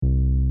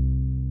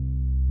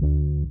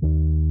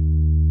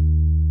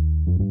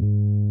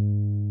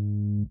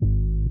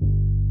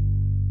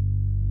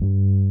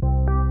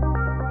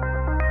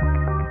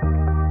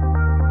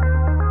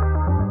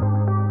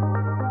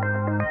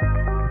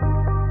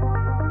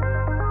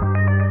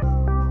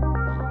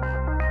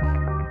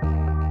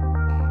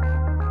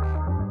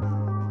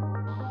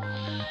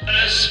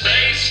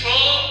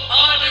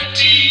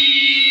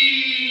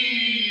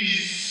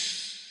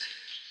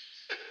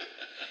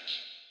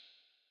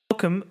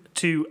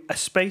to A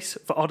Space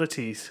for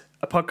Oddities,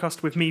 a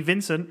podcast with me,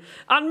 Vincent.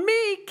 And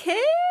me,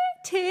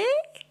 Katie.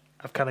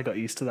 I've kind of got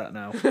used to that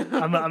now.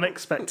 I'm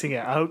expecting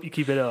it. I hope you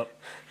keep it up.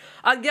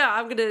 Yeah,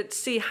 I'm going to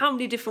see how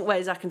many different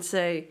ways I can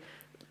say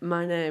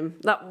my name.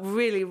 That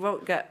really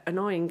won't get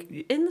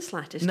annoying in the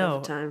slightest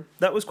over time.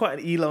 That was quite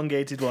an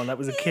elongated one. That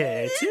was a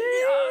kid.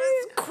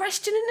 I was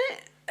questioning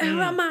it.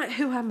 Who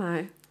am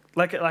I?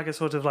 Like a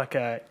sort of like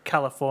a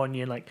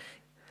Californian, like,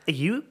 are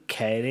you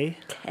Katie?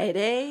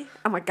 Katie?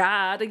 Oh my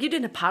God, are you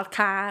doing a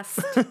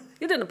podcast?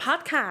 You're doing a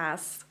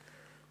podcast?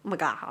 Oh my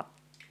God.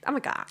 Oh my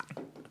God.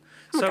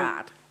 Oh my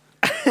God.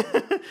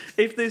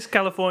 If this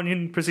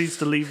Californian proceeds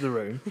to leave the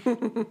room,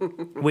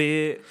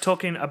 we're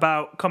talking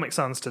about Comic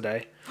Sans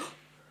today.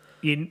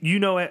 You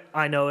know it,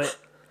 I know it.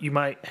 You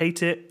might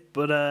hate it,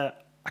 but I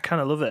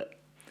kind of love it.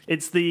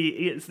 It's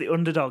the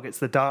underdog. It's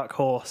the dark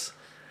horse.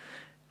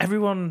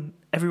 Everyone's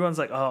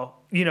like, oh,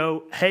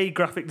 hey,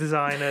 graphic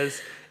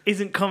designers,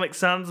 isn't Comic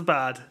Sans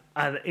bad?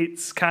 And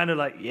it's kind of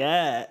like,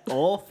 yeah,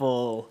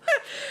 awful.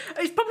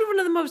 It's probably one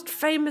of the most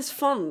famous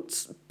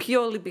fonts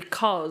purely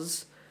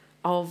because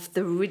of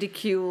the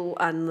ridicule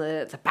and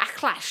the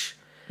backlash.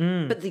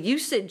 But the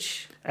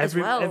usage as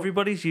well.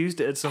 Everybody's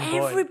used it at some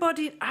point.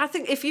 Everybody, I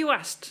think if you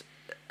asked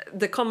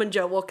the common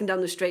Joe walking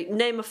down the street,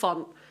 name a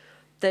font,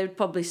 they would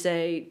probably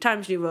say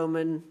Times New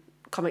Roman,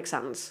 Comic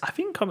Sans. I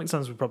think Comic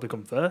Sans would probably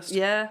come first.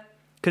 Yeah.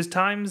 Because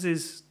Times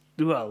is,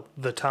 well,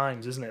 the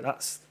Times, isn't it?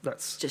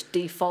 That's just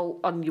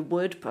default on your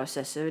word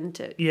processor, isn't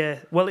it? Yeah.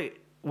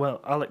 Well,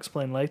 I'll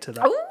explain later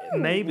that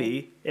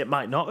maybe it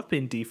might not have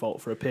been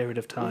default for a period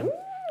of time.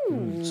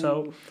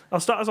 So I'll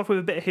start us off with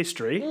a bit of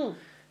history.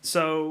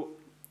 So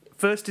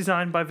first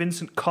designed by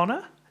Vincent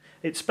Connor.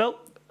 It's spelt,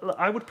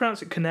 I would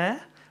pronounce it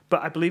Conner,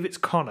 but I believe it's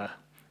Connor.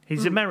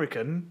 He's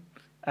American,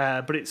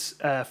 but it's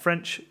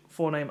French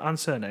forename and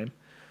surname.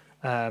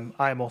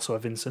 I am also a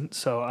Vincent,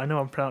 so I know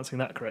I'm pronouncing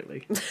that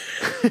correctly.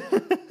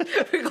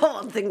 We got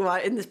one thing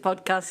right in this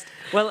podcast.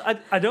 Well,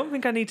 I don't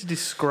think I need to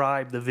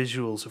describe the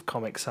visuals of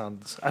Comic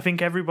Sans. I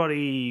think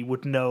everybody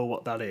would know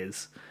what that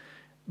is.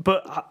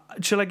 But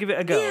shall I give it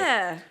a go?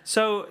 Yeah.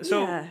 So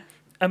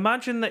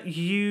imagine that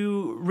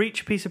you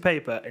reach a piece of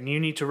paper and you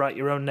need to write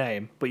your own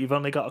name, but you've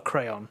only got a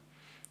crayon.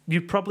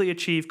 You'd probably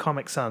achieve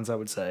Comic Sans, I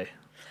would say.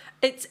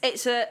 It's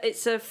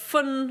a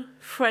fun,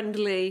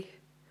 friendly,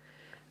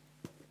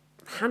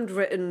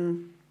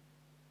 handwritten.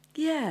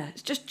 Yeah,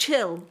 it's just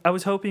chill. I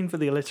was hoping for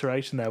the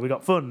alliteration there. We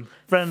got fun,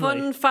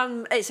 friendly.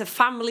 It's a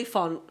family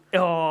font.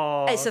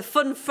 Oh, it's a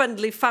fun,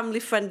 friendly,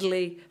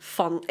 family-friendly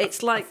font.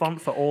 It's like a font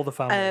for all the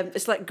family.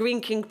 It's like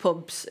Green King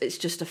pubs. It's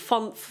just a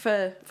font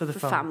for the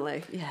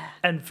family. Yeah,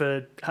 and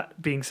for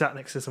being sat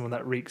next to someone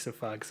that reeks of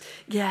fags.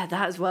 Yeah,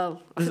 that as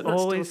well. There's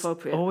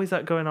always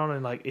that going on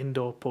in like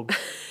indoor pubs.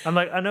 I'm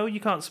like, I know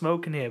you can't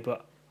smoke in here,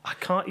 but I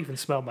can't even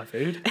smell my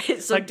food.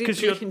 It's so like because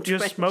you're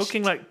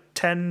smoking like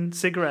 10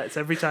 cigarettes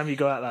every time you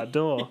go out that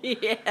door.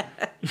 Yeah.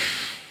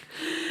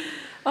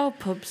 Oh,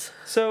 pubs.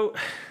 So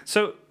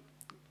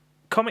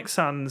Comic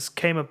Sans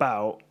came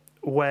about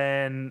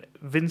when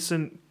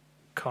Vincent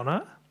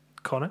Connor?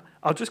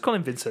 I'll just call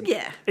him Vincent.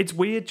 Yeah. It's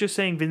weird just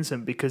saying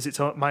Vincent because it's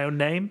my own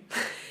name.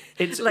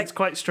 It's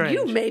quite strange.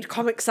 You made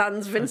Comic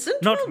Sans,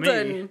 Vincent. Not well me.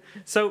 Done.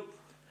 So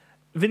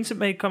Vincent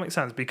made Comic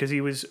Sans because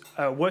he was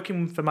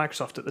working for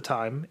Microsoft at the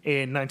time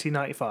in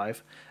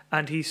 1995,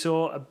 and he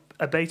saw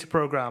a beta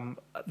program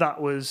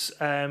that was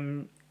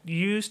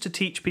used to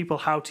teach people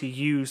how to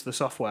use the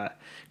software.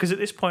 Because at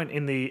this point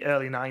in the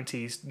early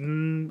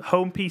 90s,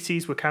 home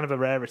PCs were kind of a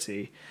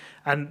rarity,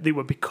 and they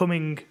were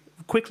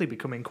quickly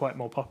becoming quite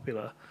more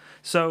popular.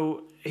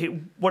 So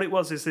what it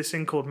was is this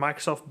thing called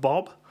Microsoft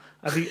Bob.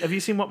 Have you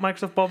seen what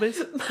Microsoft Bob is?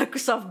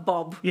 Microsoft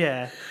Bob.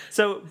 Yeah.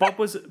 So Bob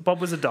was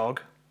a dog.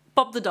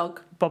 Bob the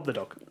dog. Bob the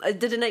dog.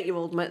 Did an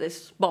 8-year-old make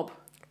this? Bob.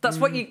 That's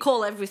what you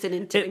call everything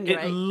in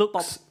your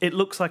Bob. It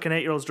looks like an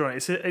 8-year-old's drawing.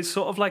 It's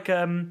sort of like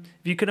if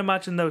you can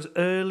imagine those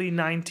early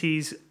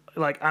 90s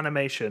like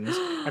animations,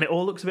 and it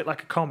all looks a bit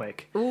like a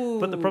comic.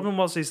 Ooh. But the problem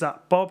is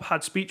that Bob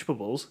had speech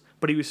bubbles,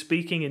 but he was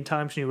speaking in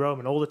Times New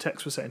Roman. All the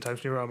text was set in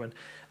Times New Roman,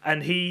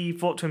 and Vincent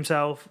thought to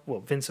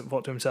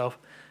himself,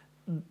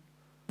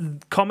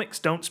 comics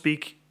don't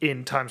speak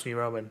in Times New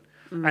Roman.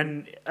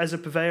 And as a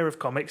purveyor of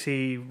comics,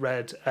 he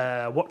read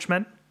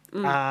Watchmen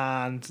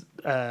and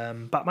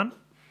Batman.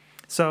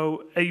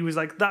 So he was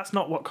like, that's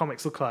not what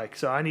comics look like.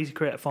 So I need to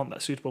create a font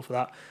that's suitable for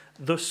that.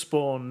 Thus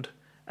spawned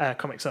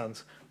Comic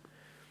Sans.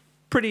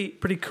 Pretty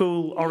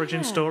cool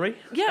origin story.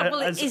 Yeah,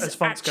 well, it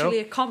is actually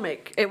a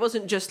comic. It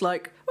wasn't just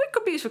like, well, it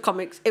could be used for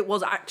comics. It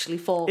was actually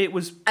It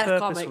was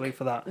purposefully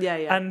for that. Yeah,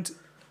 yeah. And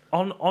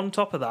on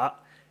top of that,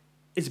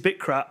 it's a bit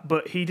crap,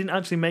 but he didn't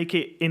actually make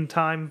it in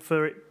time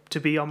for it to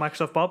be on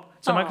Microsoft Bob.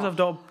 So Microsoft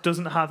Bob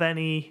doesn't have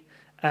any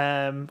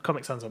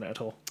Comic Sans on it at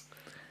all.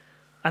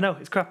 I know,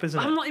 it's crap, isn't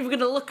it? I'm not even going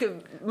to look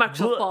at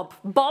Microsoft Bob.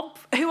 Bob,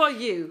 who are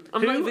you?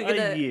 I'm not even going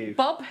to...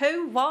 Bob,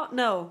 who? What?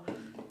 No.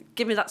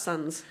 Give me that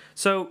sans.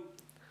 So,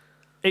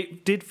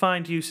 it did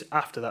find use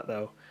after that,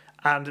 though.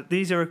 And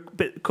these are a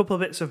couple of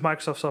bits of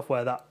Microsoft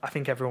software that I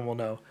think everyone will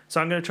know.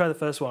 So I'm going to try the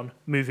first one,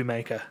 Movie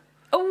Maker.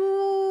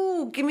 Oh,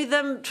 give me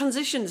them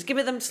transitions, give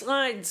me them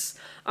slides.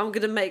 I'm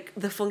going to make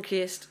the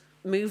funkiest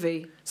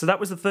movie. So that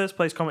was the first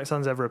place Comic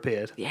Sans ever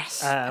appeared.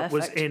 Yes,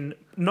 was perfect. in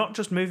not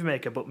just Movie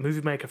Maker, but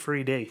Movie Maker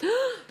 3D.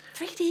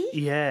 3D?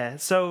 Yeah,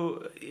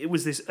 so it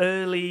was this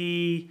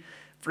early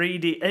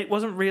 3D. It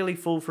wasn't really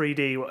full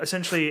 3D.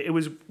 Essentially, it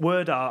was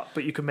word art,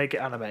 but you could make it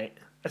animate,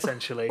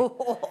 essentially.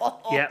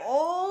 Yeah.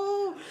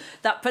 Oh,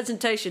 that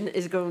presentation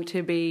is going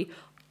to be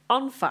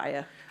on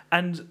fire.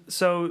 And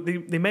so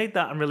they made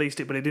that and released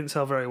it, but it didn't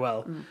sell very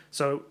well.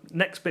 So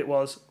next bit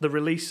was the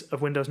release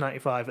of Windows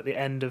 95 at the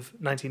end of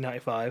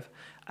 1995,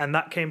 and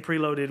that came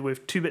preloaded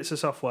with 2 bits of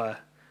software: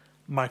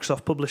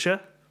 Microsoft Publisher,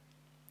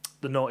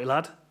 the naughty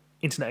lad,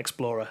 Internet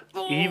Explorer,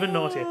 even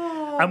naughtier,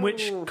 and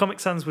which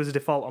Comic Sans was a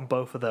default on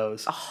both of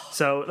those.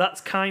 So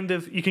that's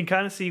you can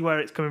kind of see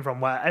where it's coming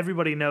from, where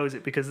everybody knows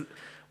it, because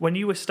when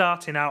you were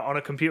starting out on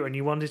a computer and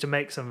you wanted to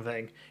make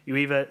something, you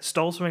either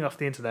stole something off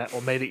the internet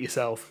or made it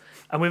yourself.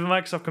 And with a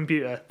Microsoft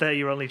computer, they're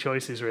your only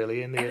choices,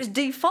 really. It was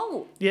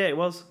default. Yeah, it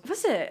was.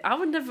 Was it? I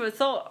would never have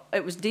thought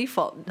it was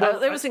default. Well,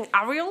 They were saying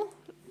Arial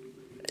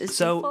is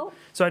default.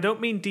 So I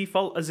don't mean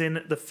default as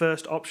in the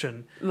first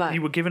option. Right.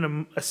 You were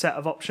given a set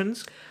of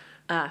options.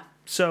 Ah.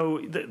 So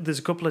there's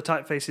a couple of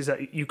typefaces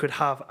that you could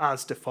have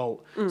as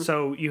default.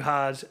 So you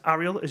had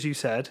Arial, as you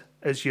said,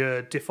 as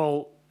your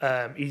default,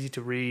 easy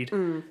to read.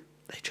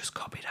 They just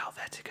copied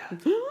Helvetica.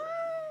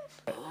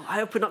 I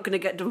hope we're not going to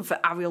get done for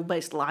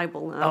Arial-based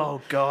libel now.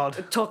 Oh,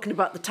 God. Talking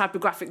about the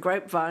typographic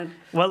grapevine.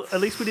 Well,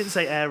 at least we didn't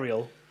say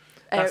Ariel.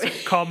 That's a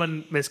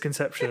common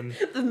misconception.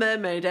 The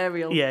mermaid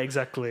Ariel. Yeah,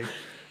 exactly.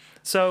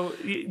 So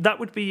that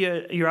would be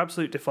your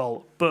absolute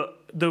default. But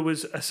there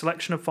was a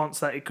selection of fonts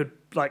that it could,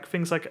 like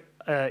things like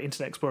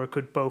Internet Explorer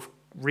could both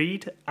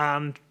read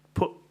and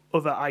put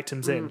other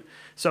items in.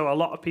 So a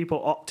lot of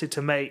people opted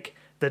to make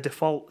the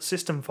default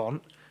system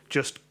font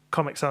just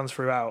Comic Sans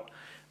throughout.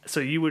 So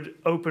you would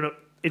open up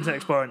Internet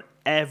Explorer and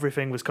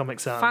everything was Comic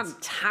Sans.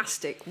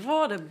 Fantastic.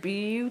 What a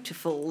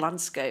beautiful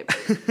landscape.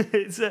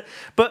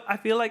 But I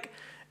feel like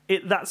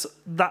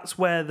that's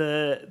where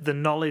the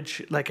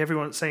knowledge, like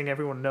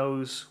everyone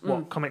knows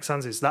what Comic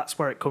Sans is. That's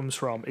where it comes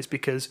from. It's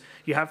because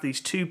you have these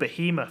 2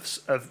 behemoths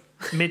of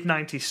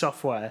mid-90s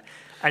software,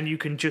 and you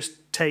can just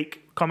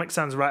take Comic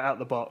Sans right out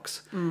the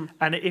box.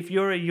 And if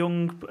you're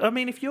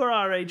if you're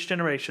our age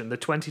generation, the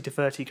 20 to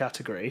 30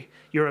 category,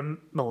 you're a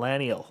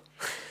millennial.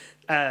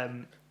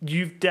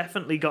 You've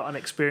definitely got an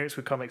experience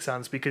with Comic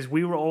Sans, because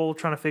we were all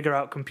trying to figure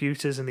out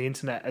computers and the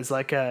internet as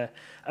like a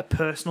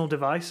personal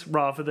device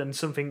rather than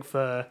something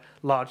for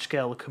large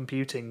scale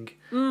computing.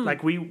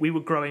 Like we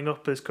were growing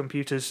up as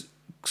computers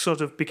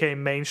sort of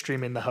became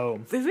mainstream in the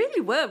home. We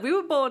really were.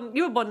 You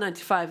were born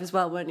 95 as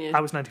well, weren't you? I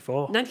was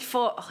 94.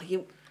 94. Oh,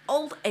 you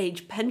old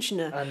age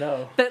pensioner. I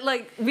know. But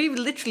like, we were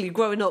literally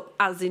growing up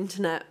as the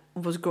internet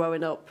was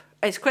growing up.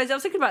 It's crazy. I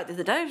was thinking about it the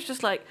other day. I was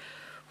just like,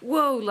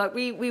 whoa, like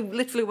we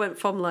literally went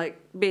from like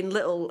being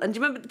little. And do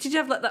you remember, did you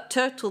have like that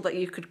turtle that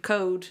you could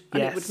code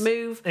and it would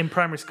move? In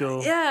primary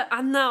school. Yeah,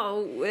 and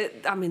now,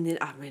 I mean,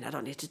 I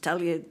don't need to tell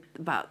you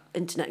about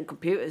internet and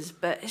computers,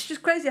 but it's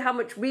just crazy how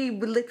much we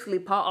were literally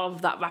part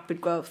of that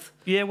rapid growth.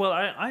 Yeah, well,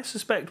 I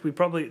suspect we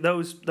probably,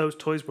 those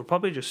toys were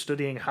probably just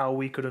studying how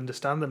we could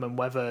understand them and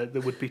whether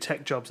there would be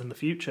tech jobs in the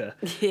future.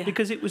 Yeah.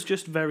 Because it was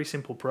just very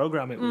simple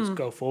program. It was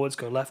go forwards,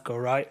 go left, go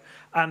right.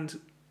 And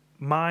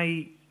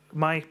my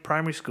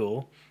primary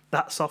school,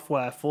 that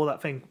software for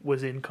that thing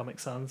was in Comic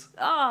Sans.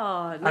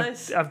 Oh,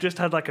 nice. I've just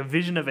had like a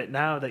vision of it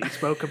now that you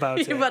spoke about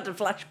it. You've had a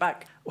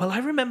flashback. Well, I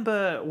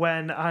remember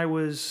when I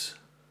was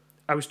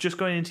just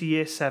going into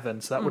year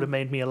 7, so that would have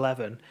made me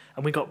 11,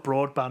 and we got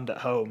broadband at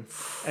home.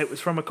 It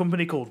was from a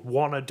company called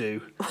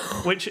Wanna-Do,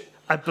 which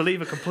I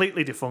believe are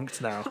completely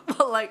defunct now.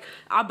 Well, like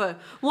ABBA,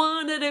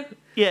 wanna do.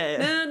 Yeah.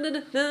 Na, na,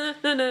 na, na,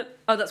 na, na.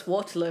 Oh, that's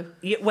Waterloo.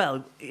 Yeah,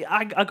 well,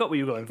 I got what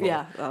you were going for.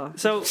 Yeah. Oh.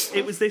 So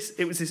it was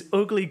this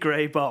ugly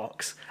grey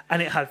box,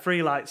 and it had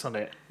 3 lights on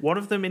it. One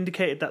of them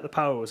indicated that the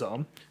power was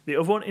on. The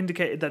other one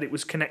indicated that it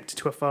was connected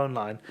to a phone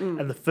line,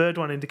 and the third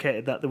one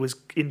indicated that there was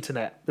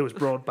internet, there was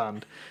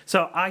broadband.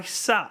 So I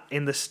sat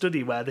in the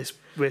study where this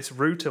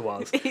router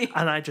was,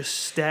 and I just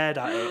stared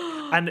at it.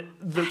 And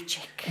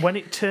when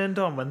it turned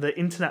on, when the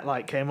internet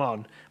light came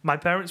on, my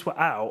parents were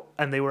out,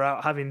 and they were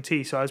out having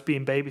tea, so I was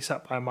being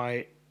babysat by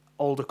my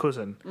older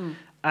cousin.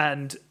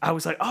 And I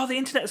was like, oh, the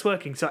internet's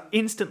working. So I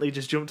instantly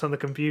just jumped on the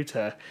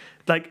computer.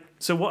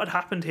 So what had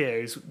happened here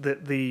is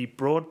that the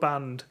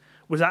broadband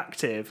was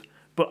active,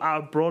 but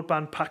our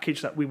broadband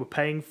package that we were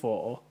paying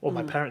for, or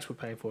my parents were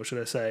paying for, should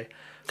I say,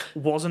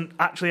 wasn't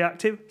actually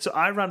active. So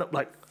I ran up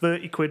like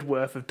 30 quid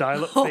worth of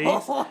dial-up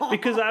fees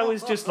because I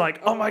was just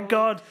like, oh my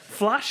God,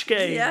 Flash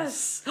games.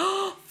 Yes.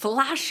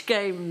 Flash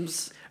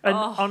games. And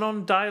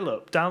on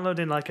dial-up,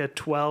 downloading like a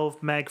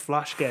 12 meg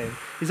Flash game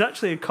is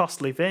actually a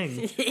costly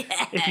thing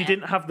if you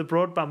didn't have the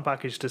broadband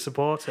package to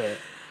support it.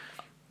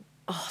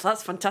 Oh,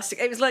 that's fantastic.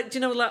 It was like, do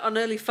you know, like on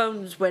early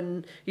phones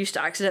when you used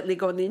to accidentally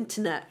go on the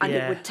internet and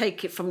it would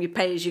take it from your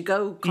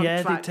pay-as-you-go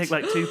contract. Yeah, they'd take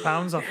like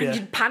 £2 off you. And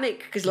you'd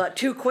panic because like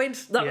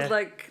 £2, that was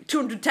like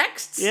 200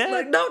 texts. Yeah.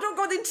 Like, no, don't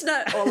go on the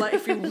internet. Or like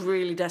if you were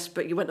really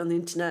desperate, you went on the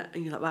internet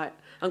and you're like, right,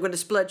 I'm going to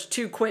splurge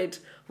 £2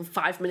 on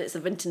 5 minutes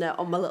of internet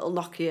on my little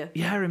Nokia.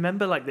 Yeah, I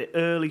remember like the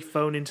early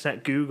phone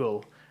internet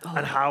Google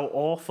and how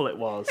awful it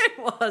was. It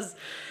was.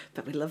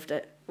 But we loved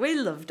it. We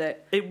loved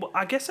it.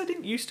 I guess I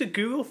didn't used to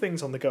Google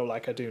things on the go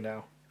like I do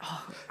now.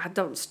 Oh, I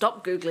don't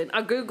stop Googling.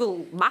 I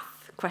Google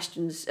math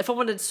questions. If I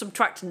wanted to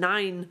subtract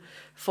 9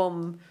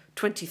 from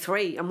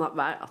 23, I'm like,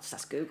 right, I'll just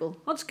ask Google.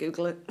 I'll just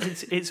Google it.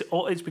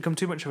 It's become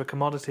too much of a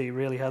commodity,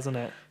 really, hasn't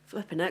it?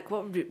 Flipping heck,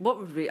 how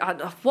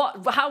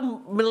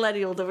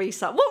millennial do we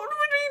sound? What would we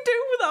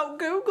do without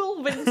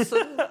Google,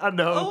 Vincent? I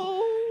know.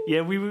 Oh.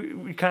 Yeah,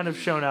 we kind of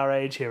shown our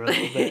age here a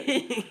little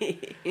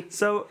bit.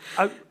 So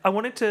I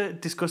wanted to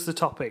discuss the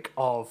topic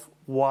of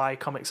why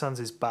Comic Sans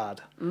is bad.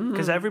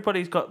 Because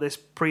everybody's got this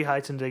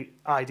pre-heightened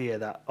idea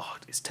that,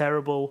 it's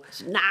terrible.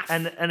 It's naff.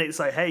 And it's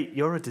like, hey,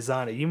 you're a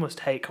designer. You must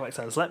hate Comic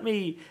Sans. Let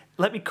me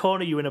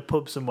corner you in a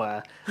pub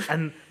somewhere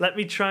and let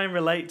me try and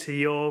relate to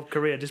your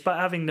career despite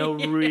having no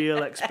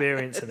real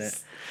experience in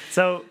it.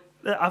 So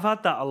I've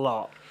had that a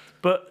lot.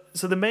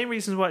 So the main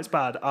reasons why it's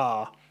bad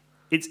are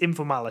it's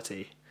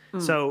informality.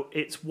 So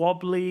it's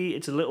wobbly,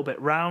 it's a little bit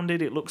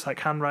rounded, it looks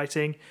like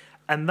handwriting,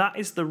 and that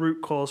is the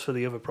root cause for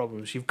the other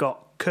problems. You've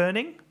got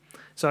kerning.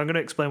 So I'm going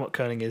to explain what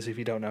kerning is if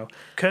you don't know.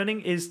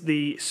 Kerning is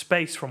the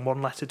space from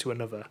one letter to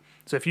another.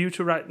 So if you were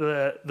to write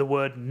the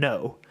word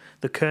no,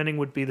 the kerning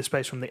would be the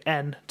space from the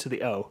N to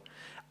the O.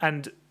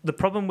 And the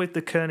problem with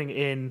the kerning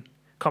in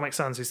Comic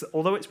Sans is that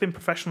although it's been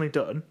professionally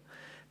done,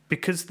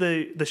 because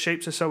the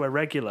shapes are so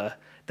irregular,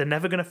 they're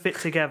never going to fit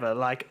together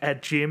like a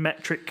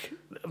geometric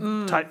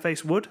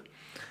typeface would.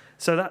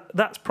 So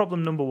that's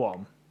problem number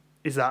one,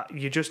 is that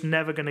you're just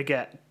never going to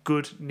get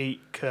good,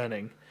 neat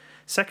kerning.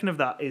 Second of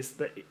that is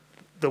that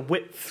the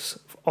widths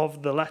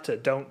of the letter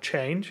don't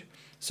change,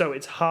 so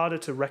it's harder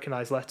to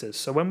recognise letters.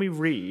 So when we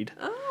read,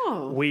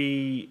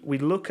 we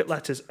look at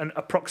letters and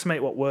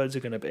approximate what words are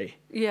going to be.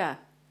 Yeah.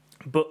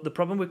 But the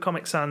problem with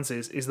Comic Sans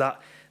is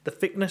that the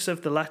thickness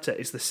of the letter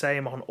is the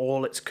same on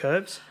all its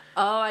curves.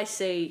 Oh, I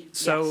see.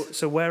 So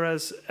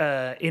whereas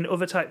in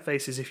other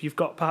typefaces, if you've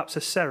got perhaps a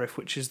serif,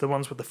 which is the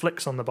ones with the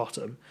flicks on the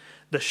bottom,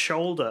 the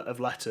shoulder of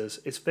letters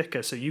is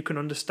thicker, so you can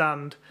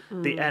understand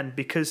the N,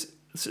 because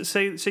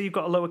say you've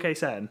got a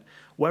lowercase n,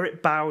 where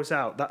it bows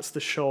out, that's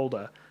the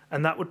shoulder,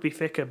 and that would be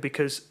thicker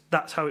because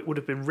that's how it would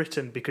have been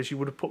written, because you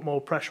would have put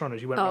more pressure on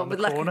as you went around the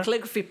corner. Like a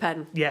calligraphy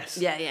pen. Yes.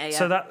 Yeah.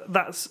 So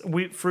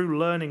through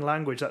learning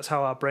language, that's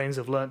how our brains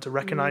have learned to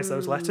recognise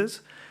those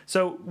letters.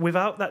 So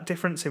without that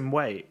difference in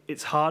weight,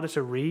 it's harder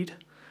to read.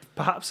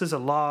 Perhaps as a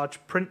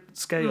large print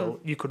scale,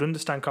 you could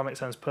understand Comic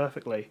Sans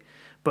perfectly,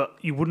 but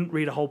you wouldn't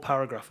read a whole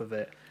paragraph of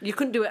it. You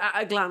couldn't do it at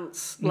a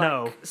glance.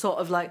 No. Sort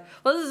of like,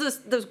 well, there's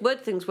those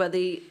word things where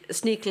they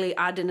sneakily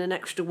add in an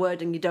extra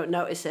word and you don't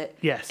notice it.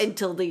 Yes.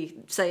 Until they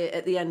say it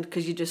at the end,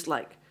 because you're just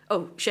like,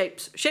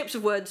 shapes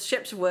of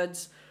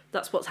words.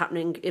 That's what's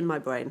happening in my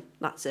brain.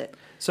 That's it.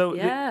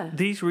 So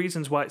these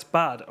reasons why it's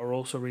bad are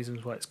also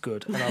reasons why it's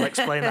good, and I'll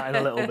explain that in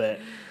a little bit.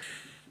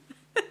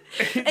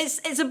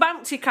 It's a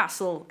bouncy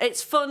castle.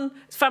 It's fun.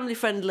 It's family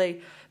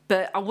friendly.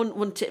 But I wouldn't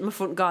want it in my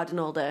front garden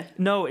all day.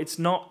 No, it's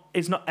not.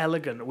 It's not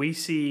elegant. We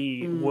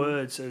see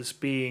words as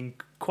being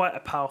quite a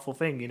powerful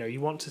thing. You know,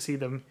 you want to see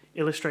them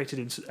illustrated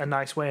in a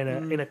nice way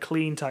in a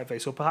clean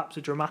typeface, or perhaps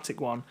a dramatic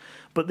one.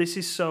 But this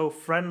is so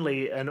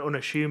friendly and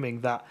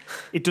unassuming that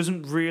it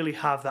doesn't really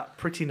have that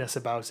prettiness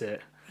about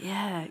it.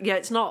 Yeah,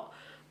 it's not.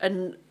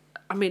 And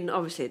I mean,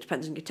 obviously, it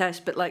depends on your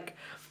taste. But like,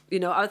 you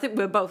know, I think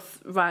we're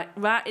both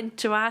right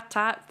into our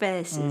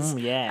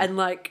typefaces. Yeah. And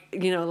like,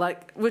 you know,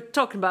 like we're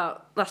talking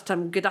about last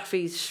time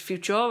Gaddafi's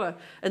Futura,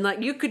 and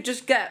like you could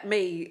just get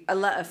me a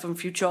letter from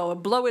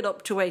Futura, blow it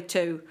up to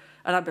A2,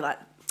 and I'd be like,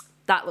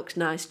 that looks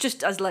nice,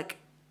 just as like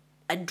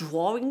a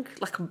drawing,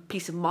 like a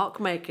piece of mark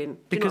making.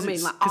 Do you know what I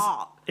mean? Like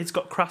art. It's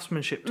got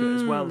craftsmanship to it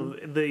as well.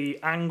 The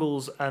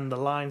angles and the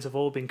lines have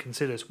all been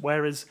considered,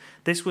 whereas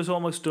this was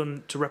almost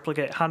done to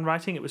replicate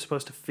handwriting. It was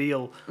supposed to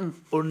feel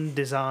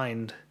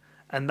undesigned.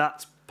 And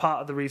that's part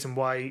of the reason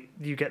why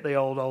you get the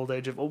old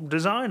age of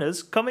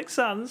designers, Comic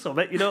Sans. I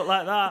bet you don't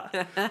like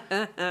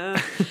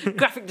that.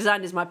 Graphic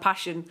design is my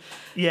passion.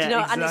 Yeah,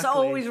 exactly. And it's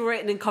always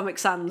written in Comic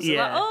Sans.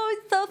 Yeah. Like,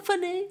 it's so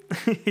funny.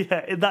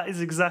 Yeah, that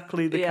is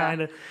exactly the kind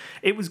of...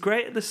 It was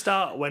great at the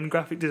start when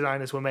graphic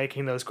designers were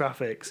making those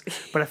graphics,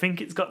 but I think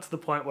it's got to the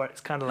point where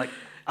it's kind of like,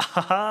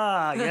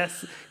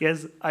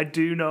 yes, I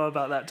do know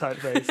about that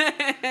typeface.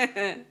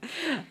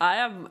 I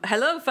am.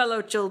 Hello,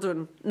 fellow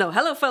children. No,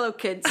 hello, fellow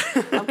kids.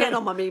 I'm getting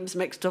all my memes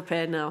mixed up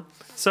here now.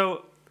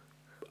 So,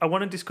 I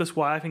want to discuss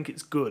why I think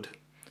it's good.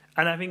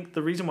 And I think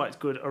the reason why it's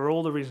good are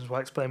all the reasons why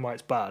I explain why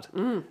it's bad.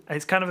 And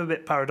it's kind of a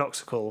bit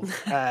paradoxical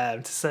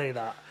to say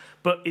that.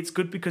 But it's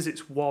good because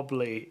it's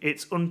wobbly,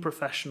 it's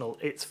unprofessional,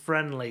 it's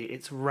friendly,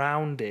 it's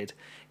rounded.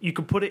 You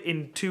could put it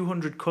in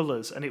 200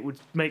 colours and it would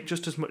make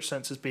just as much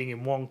sense as being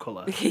in one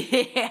colour.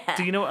 Yeah.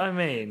 Do you know what I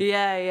mean?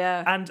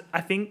 Yeah. And I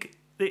think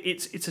that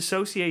it's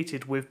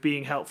associated with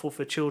being helpful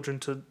for children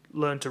to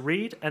learn to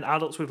read and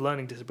adults with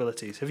learning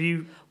disabilities. Have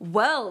you...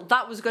 Well,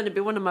 that was going to be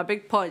one of my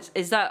big points,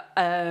 is that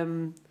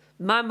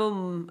my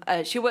mum,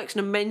 she works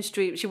in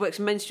mainstream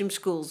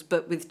schools,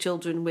 but with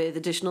children with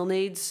additional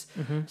needs.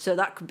 So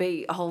that could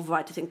be a whole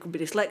variety of things. It could be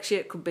dyslexia,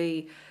 it could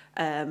be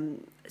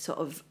sort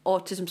of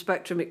autism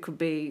spectrum, it could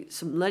be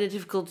some learning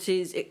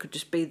difficulties, it could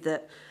just be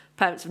that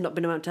parents have not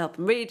been around to help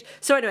them read.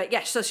 So anyway,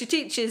 yes, so she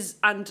teaches,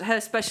 and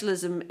her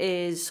specialism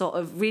is sort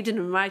of reading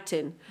and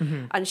writing.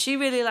 And she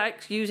really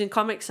likes using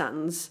Comic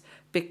Sans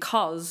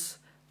because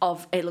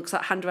of it looks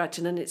like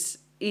handwriting and it's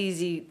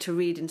easy to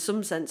read in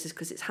some senses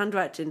because it's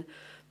handwriting.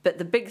 But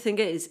the big thing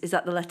is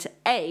that the letter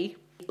A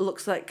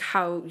looks like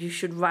how you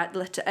should write the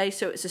letter A.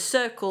 So it's a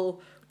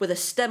circle with a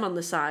stem on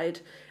the side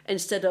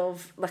instead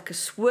of like a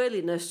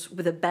swirliness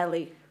with a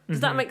belly. Does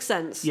that make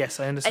sense?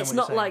 Yes, I understand. It's what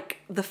not you're saying. like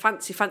the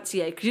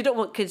fancy A, because you don't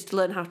want kids to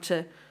learn how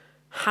to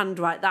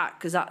handwrite that,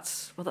 because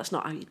that's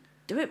not how you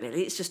do it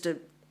really. It's just an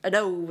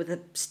O with a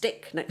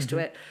stick next to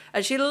it.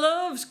 And she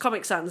loves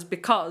Comic Sans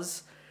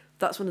because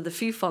that's one of the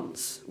few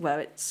fonts where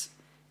it's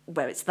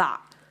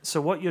that. So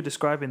what you're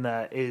describing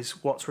there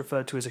is what's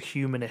referred to as a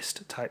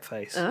humanist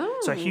typeface. Oh.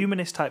 So a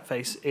humanist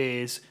typeface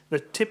is the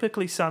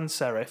typically sans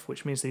serif,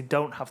 which means they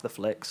don't have the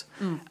flicks.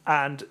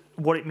 And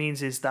what it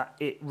means is that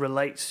it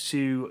relates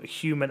to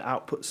human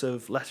outputs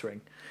of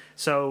lettering.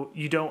 So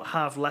you don't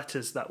have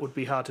letters that would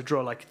be hard to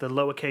draw, like the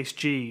lowercase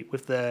g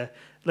with the,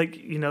 like,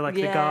 you know, like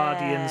the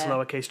Guardian's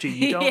lowercase g.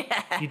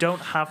 You don't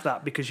have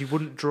that because you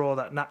wouldn't draw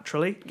that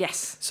naturally.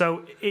 Yes.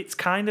 So it's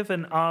kind of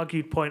an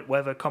argued point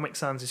whether Comic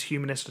Sans is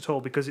humanist at all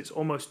because it's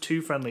almost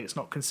too friendly. It's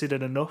not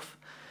considered enough.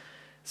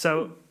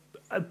 So,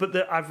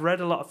 I've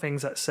read a lot of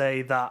things that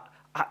say that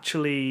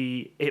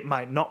actually it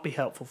might not be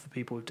helpful for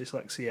people with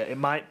dyslexia. It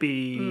might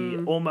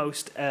be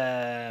almost...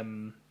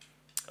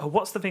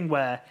 what's the thing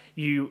where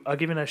you are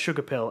given a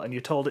sugar pill and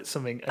you're told it's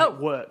something and it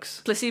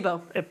works?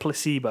 Placebo. A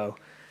placebo.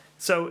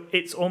 So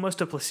it's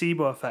almost a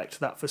placebo effect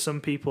that for some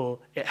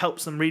people it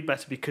helps them read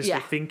better because they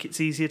think it's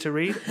easier to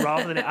read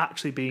rather than it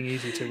actually being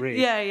easy to read.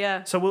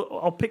 Yeah. So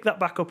I'll pick that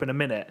back up in a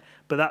minute,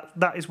 but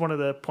that is one of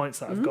the points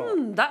that I've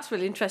got. That's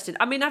really interesting.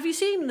 I mean, have you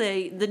seen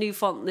the new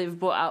font they've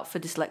brought out for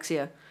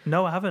dyslexia?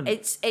 No, I haven't.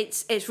 It's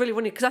really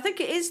funny because I think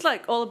it is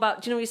like all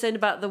about. Do you know what you're saying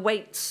about the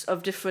weights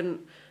of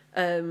different,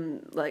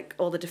 like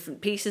all the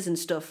different pieces and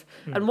stuff?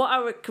 And what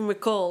I can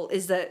recall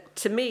is that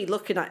to me,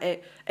 looking at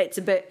it, it's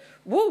a bit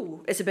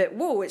woo, it's a bit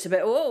woo, it's a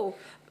bit whoa.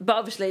 But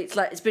obviously, it's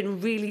like it's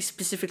been really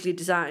specifically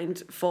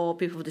designed for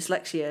people with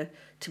dyslexia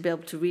to be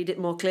able to read it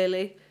more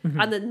clearly.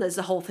 And then there's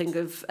the whole thing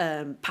of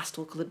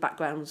pastel coloured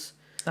backgrounds.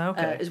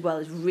 As well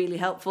is really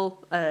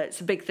helpful.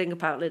 It's a big thing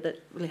apparently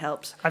that really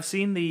helps. I've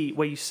seen the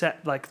where you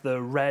set like the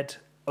red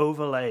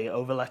overlay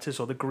over letters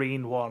or the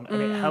green one,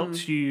 and it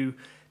helps you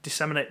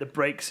disseminate the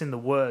breaks in the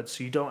words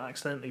so you don't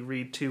accidentally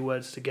read two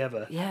words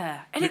together.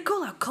 Yeah, and it's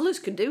cool how colours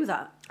can do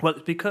that. Well,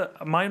 it's because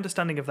my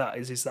understanding of that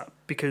is that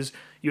because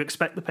you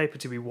expect the paper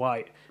to be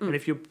white, and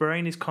if your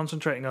brain is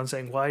concentrating on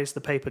saying why is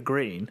the paper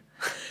green,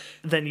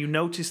 then you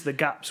notice the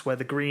gaps where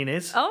the green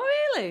is. Oh,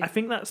 really? I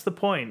think that's the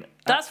point.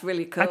 That's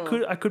really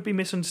cool. I could be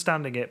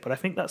misunderstanding it, but I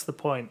think that's the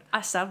point.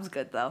 That sounds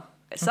good though.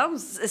 It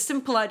sounds a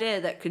simple idea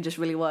that could just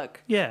really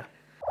work. Yeah.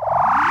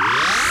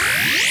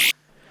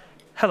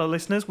 Hello,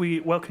 listeners. We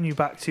welcome you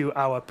back to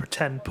our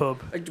pretend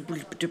pub.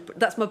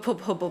 That's my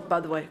pub hubbub, by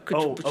the way.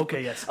 Oh,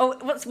 okay, yes. Oh,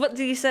 what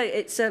do you say?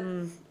 It's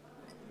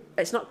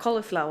not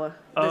cauliflower.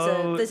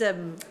 There's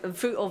a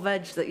fruit or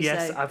veg that you say.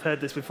 Yes, I've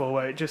heard this before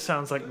where it just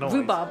sounds like noise.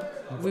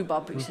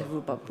 Rhubarb. You said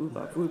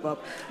rhubarb.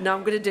 Now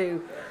I'm going to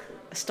do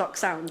a stock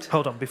sound.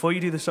 Hold on, before you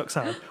do the stock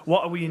sound,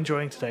 what are we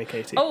enjoying today,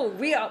 Katie? Oh,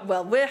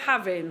 we're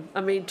having,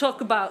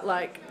 talk about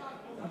like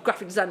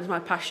graphic design is my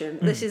passion.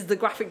 This is the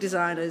graphic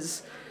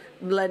designer's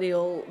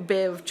millennial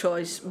beer of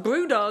choice,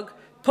 Brewdog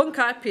Punk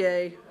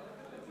IPA,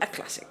 a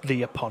classic.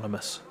 The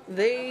eponymous.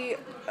 They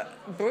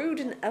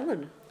brewed in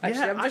Ellen.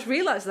 Actually, I've just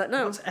realised that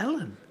now. What's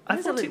Ellen? I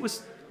Where's thought Ellen? it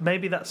was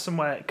maybe that's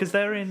somewhere because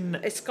they're in.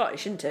 It's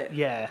Scottish, isn't it?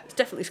 Yeah, It's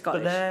definitely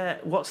but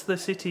Scottish. what's the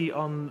city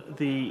on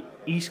the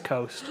east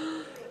coast?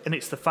 And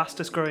it's the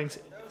fastest growing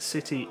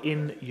city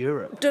in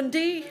Europe.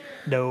 Dundee,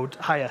 No,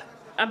 higher.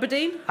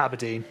 Aberdeen.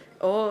 Aberdeen.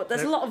 Oh,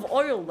 there's a lot of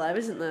oil there,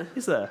 isn't there?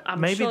 Is there?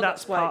 I'm Maybe sure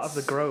that's that's why part it's-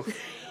 of the growth.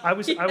 I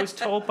was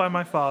told by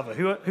my father,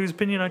 whose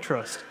opinion I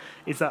trust,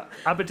 is that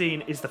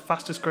Aberdeen is the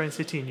fastest growing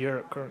city in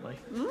Europe currently.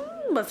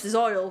 If there's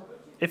oil,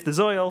 If there's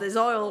oil.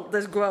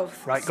 there's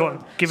growth. Right, go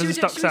on. Give us a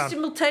stock sound.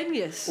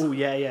 Simultaneous. Oh,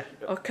 yeah.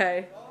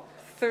 Okay.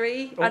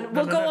 3, Oh, and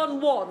no, we'll no, go no.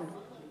 on 1.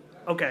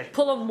 Okay.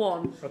 Pull on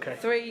 1. Okay.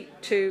 3,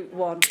 2,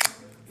 1.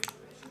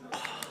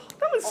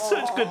 That was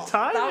such good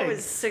timing. That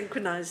was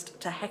synchronised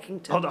to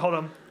Heckington. Hold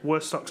on.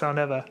 Worst stock sound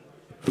ever.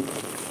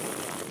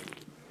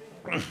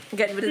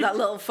 Getting rid of that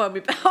little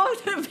foamy.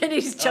 Oh,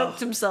 Vinny's choked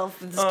himself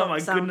with the stock my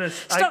sound. goodness.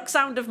 Stock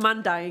sound of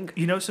man dying.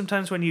 You know,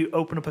 sometimes when you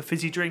open up a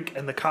fizzy drink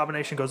and the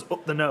carbonation goes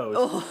up the nose.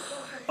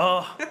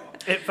 Oh,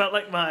 it felt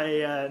like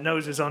my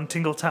nose was on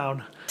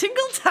Tingletown.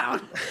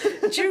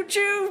 Tingletown. Choo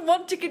choo.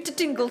 1 ticket to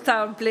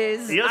Tingletown,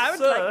 please. Yes, I would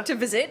sir. like to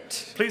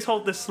visit. Please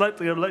hold this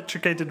slightly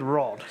electricated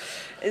rod.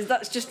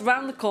 That's just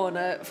round the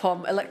corner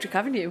from Electric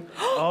Avenue.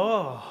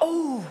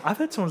 Oh. I've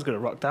heard someone's going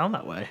to rock down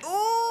that way.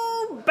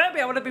 Oh,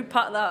 baby, I want to be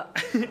part of that.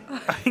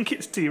 I think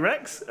it's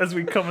T-Rex, as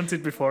we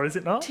commented before, is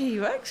it not?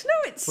 T-Rex?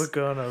 No, it's... We're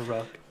gonna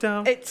rock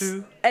down It's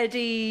to...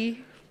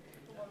 Eddie...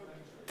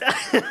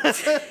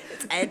 it's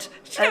Ed.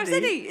 No, it's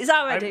Eddie. It's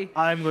our Eddie.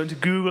 I'm going to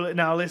Google it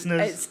now,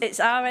 listeners. It's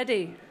our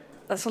Eddie.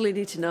 That's all you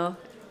need to know.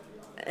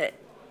 Is it?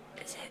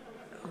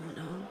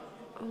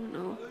 Oh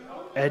no.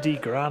 Eddie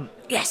Grant.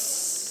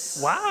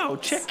 Yes. Wow,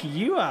 check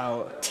you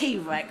out.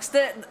 T-Rex.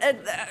 That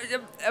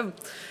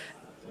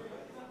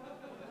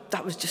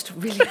was just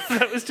really...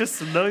 That was just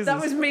some noises.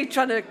 That was me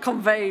trying to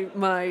convey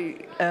my...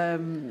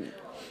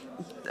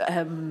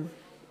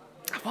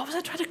 what was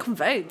I trying to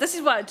convey? This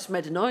is why I just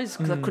made a noise,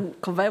 because I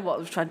couldn't convey what I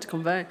was trying to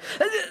convey.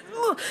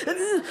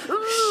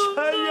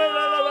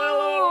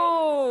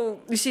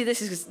 You see,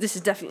 this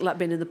is definitely like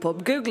being in the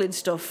pub, Googling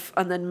stuff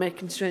and then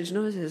making strange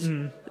noises.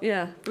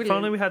 Yeah, If brilliant.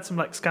 only we had some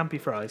like scampi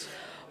fries.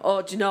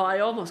 Oh, do you know, I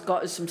almost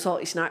got us some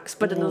salty snacks,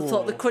 but then I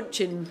thought the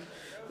crunching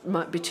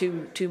might be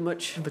too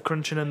much. The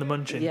crunching and the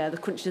munching. Yeah, the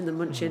crunching and the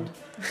munching.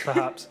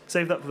 Perhaps.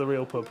 Save that for the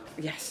real pub.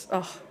 Yes.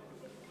 Oh,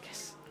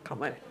 yes. Can't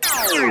wait.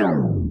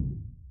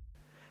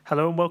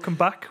 Hello and welcome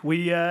back.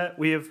 We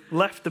have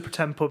left the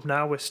pretend pub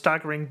now. We're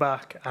staggering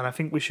back, and I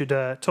think we should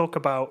talk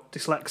about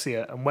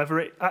dyslexia and whether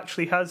it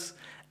actually has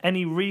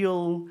any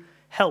real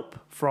help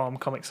from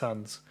Comic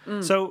Sans.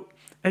 So,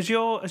 has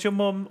your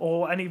mum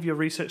or any of your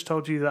research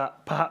told you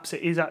that perhaps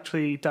it is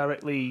actually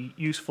directly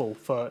useful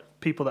for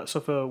people that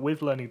suffer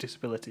with learning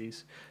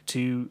disabilities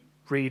to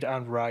read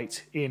and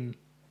write in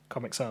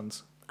Comic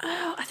Sans?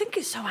 Oh, I think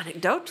it's so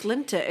anecdotal,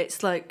 isn't it?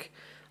 It's like...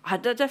 I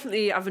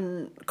definitely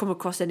haven't come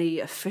across any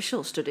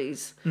official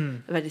studies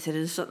of anything,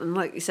 and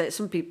like you said,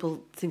 some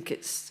people think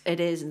it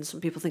is, and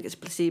some people think it's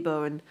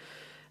placebo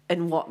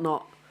and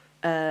whatnot.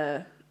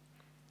 Yeah.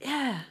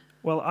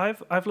 Well,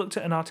 I've looked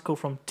at an article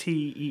from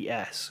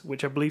TES,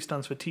 which I believe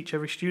stands for Teach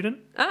Every Student.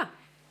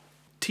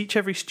 Teach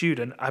Every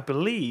Student, I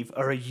believe,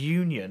 are a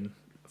union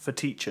for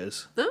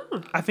teachers.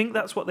 Oh. I think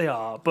that's what they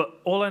are, but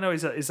all I know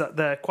is that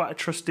they're quite a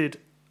trusted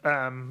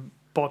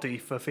body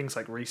for things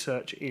like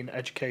research in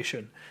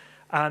education.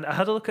 And I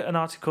had a look at an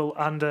article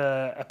and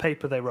a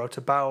paper they wrote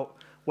about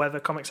whether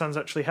Comic Sans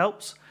actually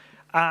helps,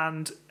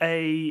 and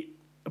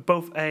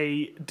both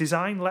a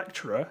design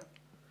lecturer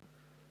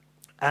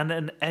and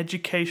an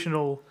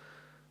educational,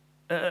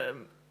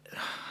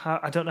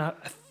 I don't know,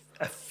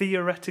 a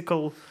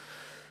theoretical...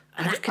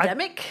 An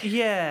academic?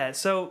 Yeah,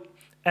 so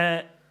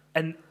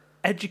an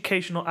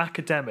educational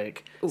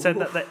academic said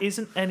that there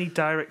isn't any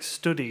direct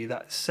study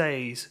that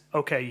says,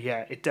 okay,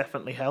 yeah, it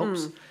definitely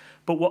helps.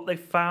 But what they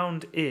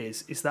found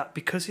is that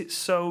because it's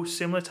so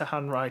similar to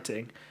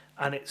handwriting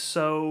and it's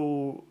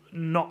so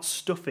not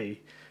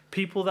stuffy,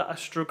 people that are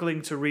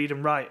struggling to read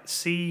and write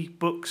see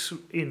books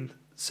in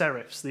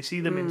serifs. They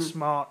see them in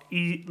smart,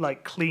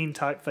 clean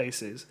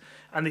typefaces,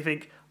 and they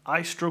think,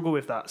 I struggle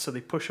with that, so they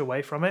push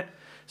away from it.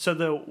 So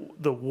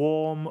the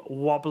warm,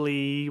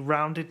 wobbly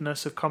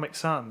roundedness of Comic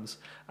Sans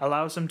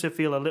allows them to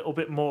feel a little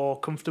bit more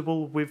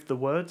comfortable with the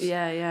words.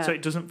 Yeah. So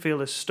it doesn't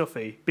feel as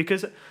stuffy.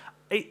 Because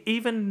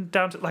even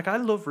down to, like, I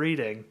love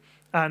reading,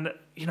 and,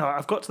 you know,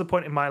 I've got to the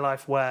point in my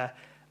life where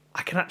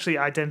I can actually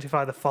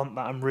identify the font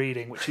that I'm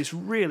reading, which is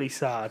really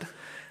sad.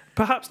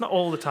 Perhaps not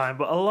all the time,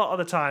 but a lot of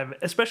the time,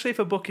 especially if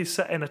a book is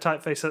set in a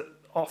typeface that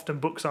often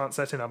books aren't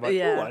set in, I'm like,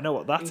 oh, I know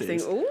what that is.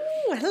 Think,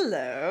 oh,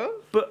 hello.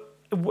 But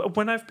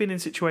when I've been in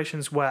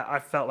situations where I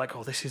felt like,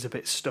 oh, this is a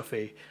bit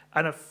stuffy,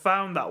 and I've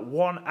found that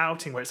one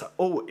outing where it's like,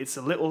 oh, it's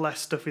a little less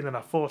stuffy than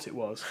I thought it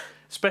was,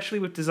 especially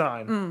with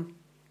design.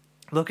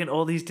 Looking at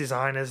all these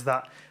designers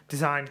that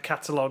designed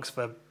catalogues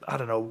for, I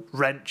don't know,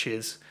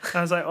 wrenches. And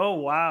I was like, oh,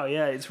 wow,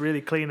 yeah, it's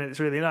really clean and it's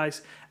really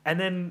nice. And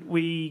then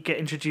we get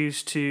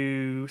introduced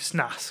to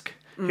Snask,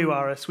 who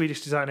are a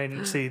Swedish design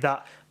agency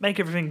that make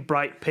everything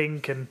bright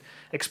pink and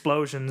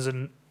explosions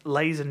and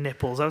laser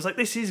nipples. I was like,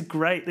 this is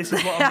great. This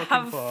is what I'm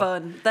looking for.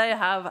 Fun. They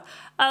have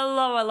a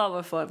lot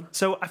of fun.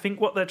 So I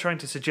think what they're trying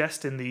to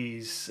suggest in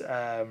these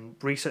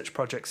research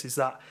projects is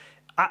that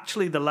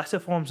actually the letter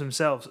forms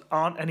themselves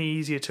aren't any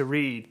easier to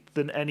read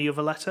than any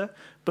other letter,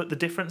 but the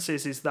difference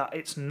is that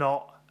it's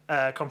not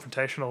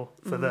confrontational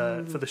for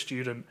the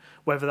student,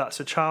 whether that's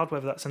a child,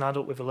 whether that's an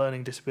adult with a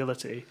learning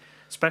disability,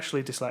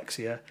 especially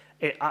dyslexia.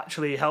 It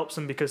actually helps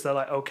them because they're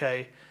like,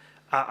 okay,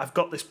 I've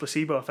got this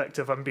placebo effect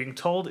of I'm being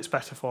told it's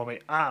better for me,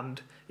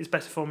 and it's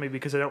better for me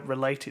because I don't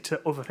relate it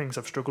to other things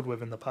I've struggled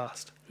with in the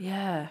past.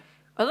 Yeah.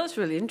 Oh, that's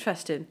really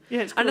interesting.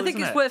 Yeah, it's cool, and I think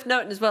isn't it's it? worth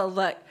noting as well,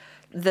 like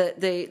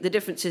the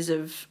differences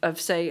of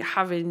say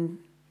having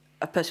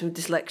a person with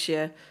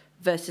dyslexia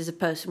versus a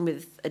person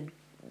with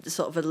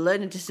sort of a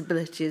learning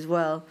disability as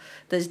well.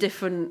 There's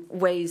different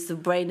ways the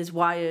brain is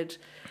wired,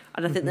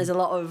 and I think there's a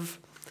lot of.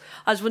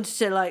 I just wanted to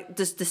say, like,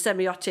 just the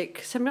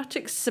semantic,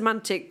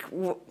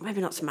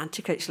 maybe not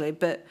semantic actually,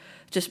 but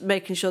just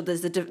making sure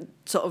there's the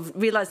sort of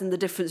realising the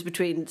difference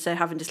between, say,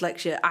 having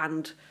dyslexia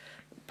and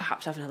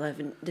perhaps having a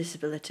learning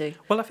disability.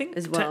 Well, I think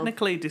as well.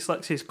 technically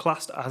dyslexia is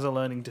classed as a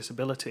learning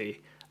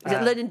disability. Is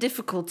it learning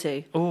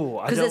difficulty? Oh, I don't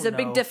know. Because there's a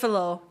big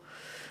difference.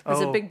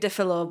 There's a big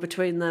difference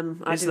between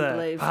them, I do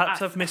believe.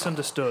 Perhaps I've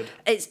misunderstood.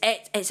 It's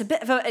a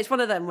bit of a... It's one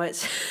of them where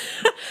it's...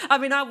 I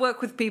mean, I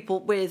work with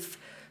people with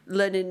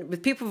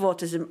people with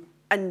autism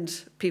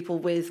and people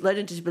with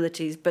learning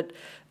disabilities, but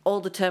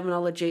all the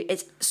terminology,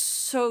 it's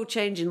so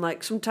changing.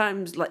 Like,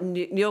 sometimes, like,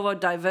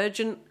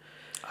 neurodivergent...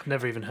 I've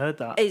never even heard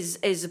that. Is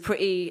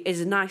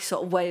a nice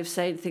sort of way of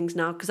saying things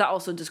now, because that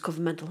also does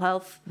cover mental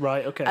health.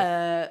 Right,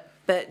 okay.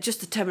 But just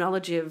the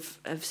terminology of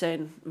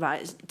saying,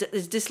 right,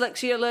 is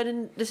dyslexia a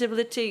learning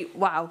disability?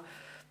 Wow.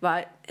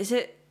 Right, is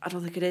it? I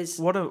don't think it is.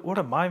 What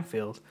a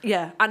minefield.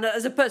 Yeah, and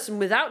as a person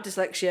without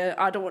dyslexia,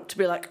 I don't want to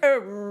be like,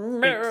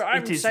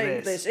 I'm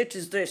saying this. It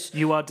is this.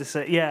 You are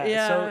yeah.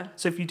 Yeah.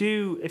 So if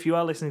you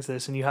are listening to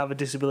this and you have a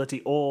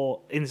disability,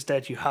 or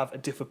instead you have a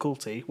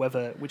difficulty,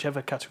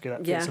 whichever category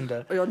that fits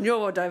under, or you're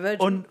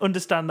neurodivergent.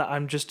 Understand that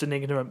I'm just an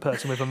ignorant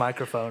person with a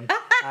microphone,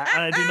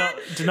 and I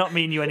do not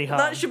mean you any harm.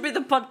 That should be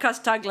the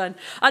podcast tagline.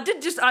 I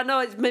know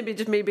it's maybe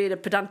just me being a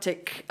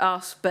pedantic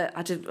arse, but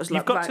was like,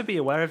 you've got to be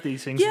aware of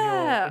these things.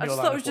 Yeah, in your I just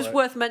line thought it was of just work.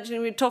 worth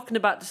mentioning. We were talking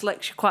about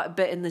dyslexia quite a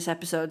bit in this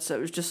episode, so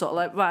it was just sort of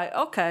like, right,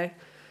 okay.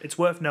 It's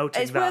worth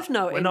noting. It's worth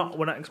noting.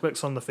 We're not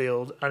experts on the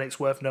field, and it's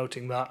worth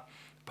noting that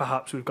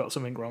perhaps we've got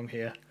something wrong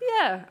here.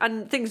 Yeah,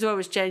 and things are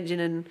always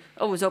changing and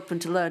always open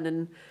to learn,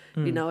 and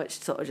you know,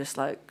 it's sort of just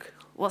like,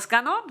 what's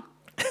going on?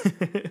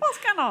 What's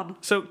going on?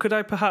 So could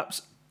I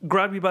perhaps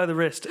grab you by the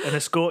wrist and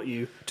escort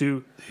you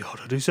to the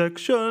oddity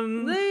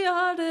section? The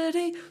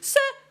oddity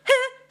section.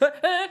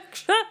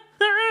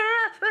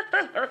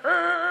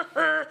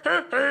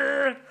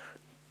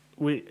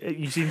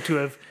 You seem to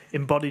have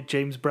embodied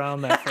James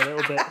Brown there for a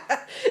little bit.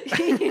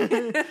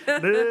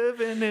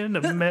 Living in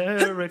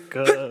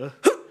America.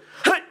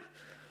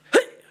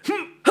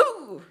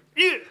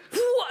 Yeah.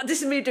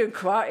 This is me doing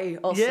karate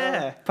also.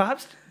 Yeah,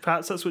 perhaps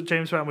that's what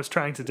James Brown was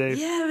trying to do.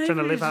 Yeah, maybe trying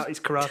to he live was out his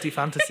karate He was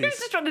fantasies.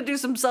 just trying to do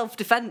some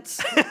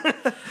self-defence.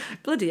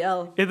 Bloody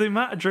hell. Yeah, the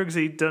amount of drugs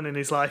he'd done in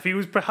his life, he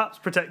was perhaps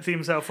protecting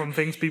himself from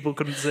things people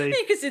couldn't see.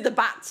 You can see the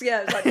bats,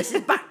 yeah. It's like, this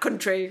is bat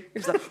country. He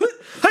was like,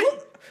 hey!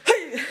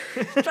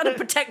 Trying to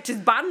protect his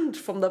band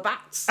from the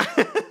bats.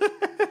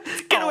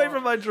 Get away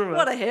from my drummer.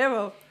 What a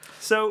hero.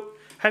 So,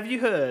 have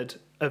you heard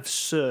of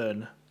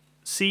CERN?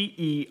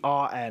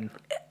 CERN.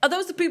 Are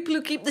those the people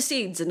who keep the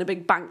seeds in a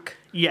big bank?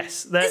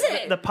 Yes, Is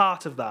it? they're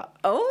part of that.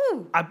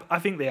 Oh. I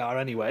think they are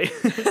anyway.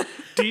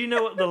 Do you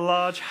know what the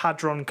Large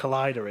Hadron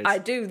Collider is? I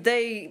do.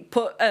 They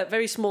put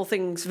very small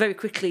things very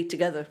quickly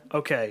together.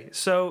 Okay,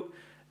 so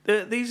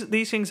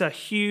these things are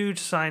huge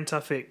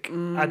scientific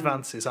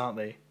advances, aren't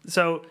they?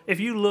 So if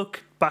you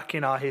look back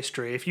in our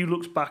history, if you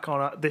looked back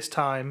on this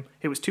time,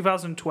 it was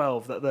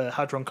 2012 that the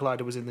Hadron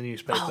Collider was in the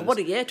newspapers. Oh, what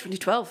a year,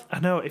 2012. I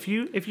know. If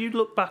you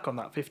look back on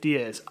that 50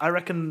 years, I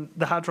reckon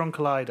the Hadron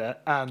Collider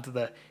and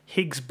the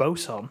Higgs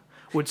boson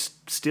would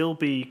still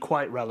be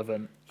quite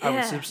relevant. Yeah.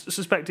 I would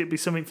suspect it'd be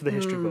something for the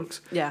history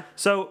books. Yeah.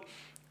 So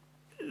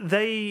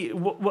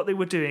what they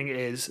were doing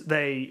is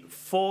they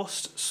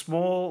forced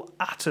small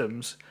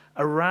atoms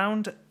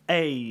around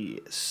a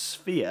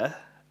sphere,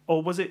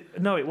 or was it?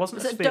 No, it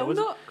wasn't Was a it sphere. a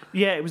donut?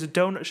 Yeah, it was a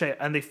donut shape,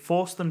 and they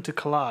forced them to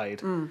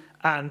collide.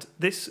 And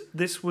this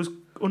was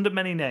under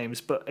many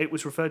names, but it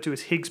was referred to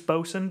as Higgs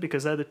boson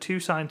because they're the two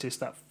scientists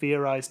that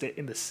theorized it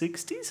in the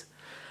 60s,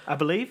 I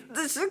believe.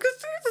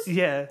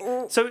 Yeah.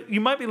 So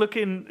you might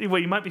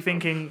be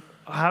thinking,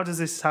 how does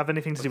this have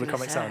anything to do with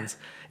Comic Sans?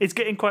 It's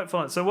getting quite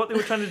fun. So what they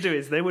were trying to do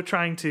is they were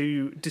trying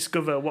to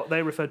discover what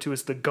they referred to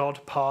as the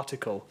God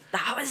particle.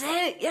 That was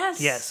it, yes.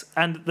 Yes.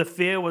 And the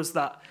fear was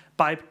that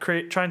by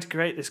trying to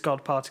create this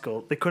God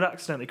particle, they could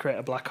accidentally create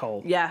a black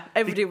hole. Yeah,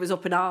 everybody was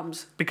up in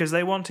arms. Because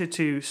they wanted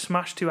to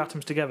smash two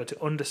atoms together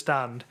to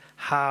understand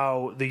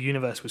how the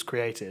universe was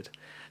created.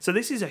 So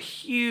this is a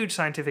huge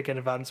scientific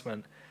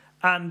advancement.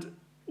 And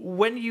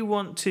when you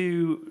want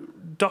to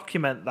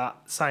document that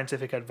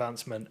scientific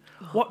advancement,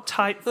 what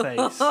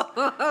typeface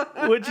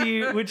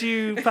would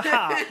you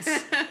perhaps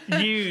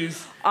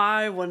use?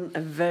 I want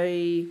a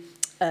very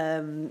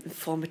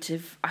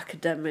informative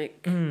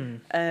academic.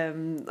 That's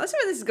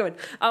where this is going.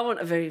 I want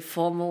a very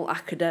formal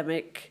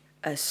academic,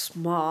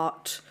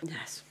 smart.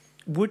 Yes.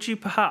 Would you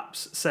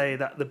perhaps say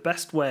that the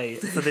best way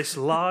for this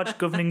large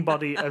governing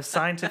body of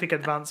scientific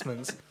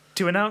advancements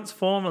to announce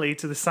formally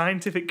to the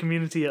scientific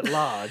community at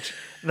large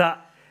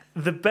that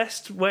the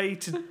best way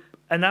to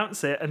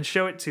announce it and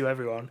show it to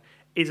everyone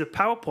is a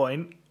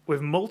PowerPoint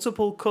with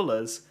multiple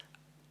colours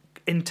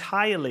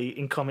entirely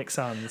in Comic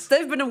Sans.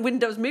 They've been on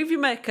Windows Movie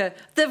Maker.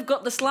 They've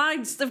got the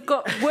slides. They've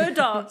got word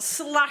art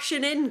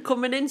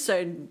coming in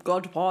saying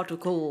God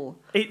particle.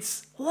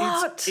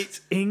 What?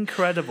 It's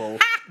incredible.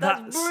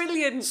 That's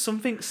brilliant.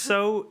 Something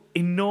so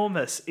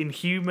enormous in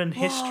human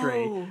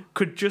history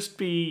could just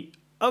be,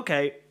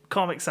 okay,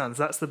 Comic Sans,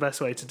 that's the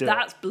best way to do it.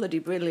 That's bloody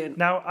brilliant.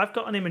 Now, I've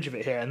got an image of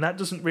it here, and that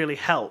doesn't really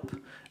help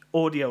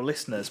audio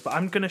listeners, but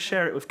I'm going to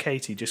share it with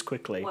Katie just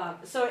quickly. Wow.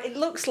 So it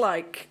looks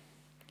like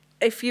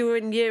if you were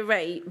in year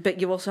 8, but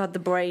you also had the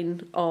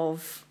brain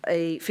of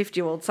a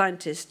 50-year-old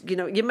scientist, you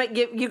got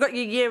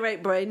your year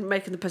 8 brain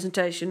making the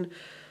presentation,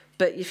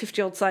 but your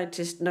 50-year-old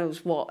scientist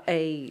knows what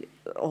those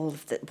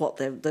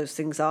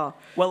things are.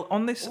 Well,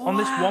 on this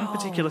one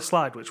particular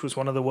slide, which was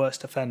one of the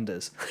worst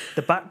offenders,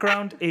 the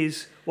background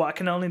is what I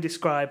can only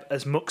describe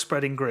as muck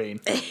spreading green,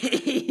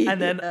 and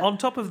then on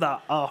top of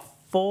that are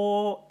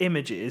 4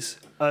 images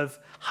of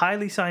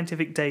highly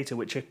scientific data,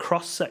 which are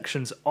cross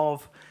sections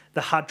of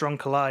the Hadron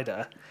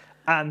Collider,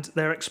 and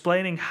they're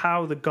explaining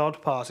how the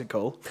God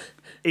particle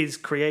is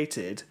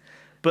created.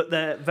 But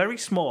they're very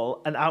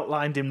small and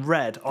outlined in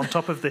red on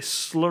top of this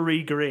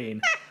slurry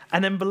green.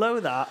 And then below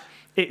that,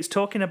 it's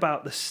talking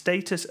about the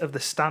status of the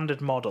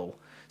Standard Model.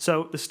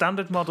 So the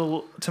Standard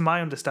Model, to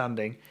my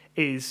understanding,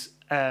 is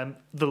the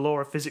law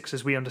of physics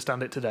as we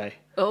understand it today.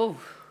 Oh.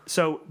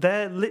 So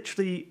they're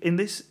literally, in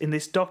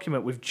this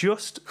document with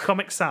just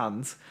Comic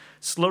Sans,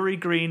 slurry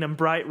green and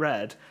bright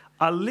red,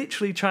 are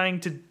literally trying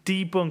to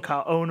debunk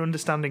our own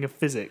understanding of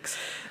physics.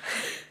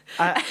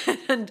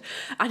 And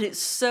it's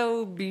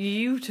so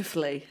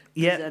beautifully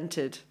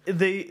presented.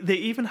 They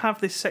even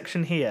have this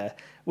section here,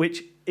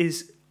 which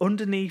is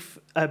underneath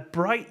a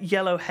bright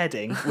yellow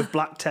heading with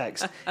black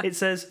text. It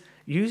says,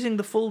 using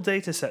the full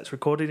data sets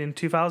recorded in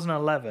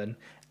 2011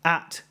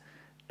 at,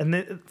 and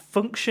the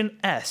function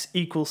S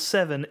equals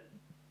 7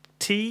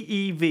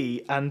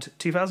 TeV, and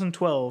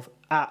 2012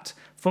 at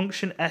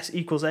function S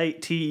equals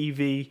 8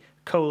 TeV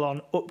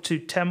colon up to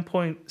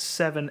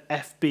 10.7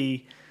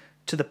 FB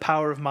to the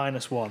power of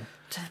 -1.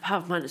 To the power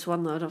of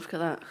 -1, though, don't forget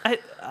that.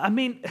 I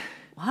mean...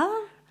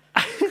 What?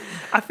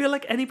 I feel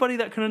like anybody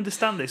that can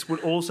understand this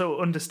would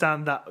also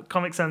understand that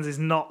Comic Sans is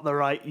not the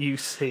right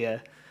use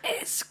here.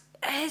 It's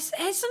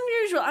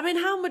unusual. I mean,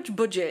 how much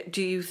budget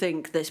do you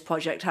think this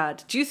project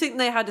had? Do you think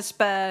they had a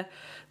spare,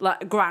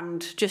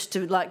 £1,000 just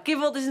to,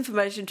 give all this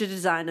information to a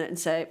designer and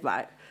say,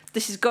 right,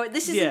 this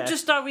isn't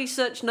just our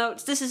research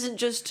notes. This isn't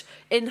just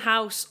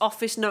in-house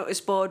office notice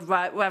board,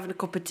 right, we're having a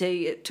cup of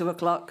tea at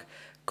 2:00.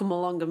 Come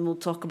along and we'll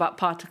talk about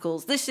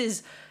particles. This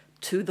is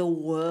to the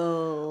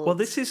world. Well,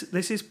 this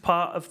is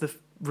part of the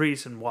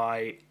reason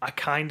why I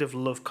kind of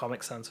love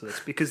Comic Sans for this,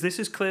 because this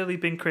has clearly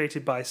been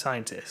created by a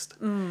scientist,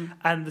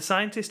 and the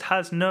scientist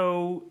has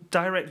no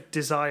direct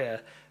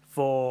desire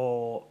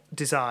for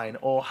design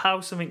or how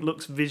something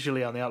looks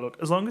visually on the outlook.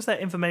 As long as that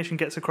information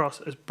gets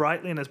across as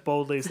brightly and as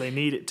boldly as they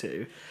need it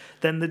to,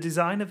 then the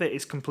design of it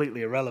is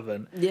completely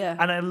irrelevant. Yeah.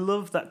 And I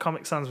love that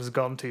Comic Sans was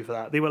gone to for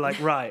that. They were like,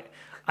 right,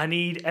 I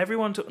need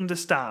everyone to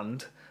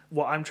understand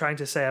what I'm trying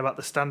to say about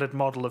the Standard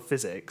Model of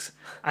physics.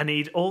 I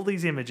need all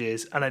these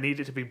images and I need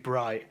it to be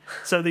bright.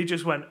 So they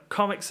just went,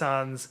 Comic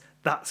Sans,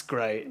 that's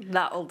great.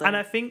 That'll do. And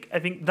I think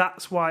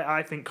that's why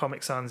I think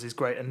Comic Sans is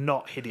great and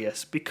not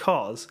hideous,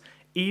 because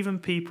even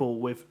people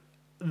with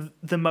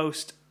the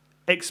most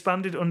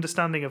expanded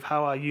understanding of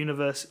how our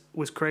universe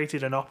was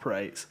created and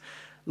operates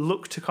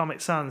look to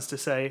Comic Sans to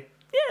say,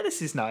 yeah,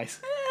 this is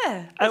nice.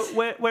 Yeah.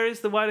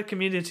 Whereas the wider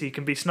community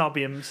can be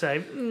snobby and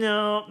say,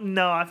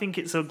 no, I think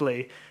it's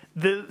ugly.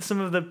 Some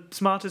of the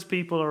smartest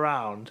people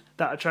around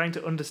that are trying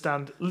to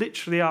understand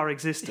literally our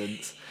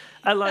existence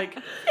are like,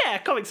 yeah,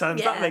 Comic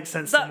Sans, that makes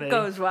sense to me. That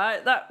goes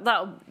right.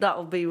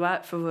 That'll be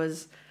right for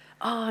us.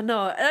 Oh,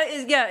 no.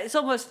 It's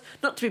almost,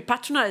 not to be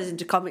patronising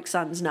to Comic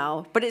Sans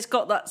now, but it's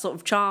got that sort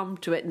of charm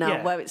to it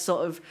now, where it's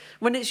sort of,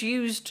 when it's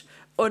used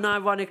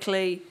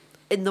unironically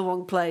in the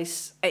wrong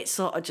place, it's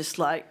sort of just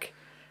like,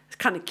 it's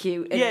kind of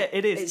cute.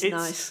 It is. It's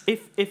nice.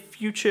 If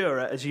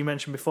Futura, as you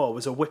mentioned before,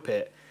 was a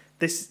whippet,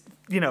 this,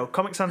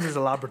 Comic Sans is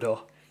a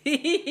Labrador.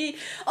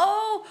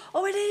 Oh,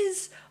 it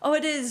is.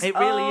 It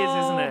really is,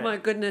 isn't it? Oh, my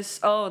goodness.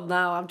 Oh,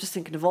 no, I'm just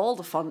thinking of all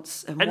the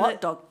fonts and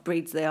what dog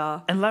breeds they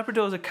are. And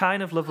Labradors are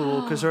kind of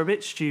lovable because they're a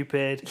bit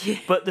stupid,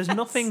 but there's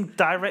nothing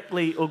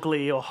directly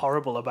ugly or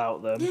horrible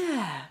about them.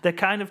 Yeah. They're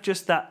kind of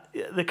just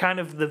they're kind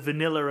of the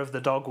vanilla of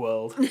the dog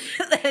world.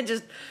 They're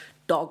just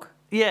dog.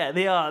 Yeah,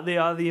 they are. They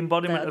are the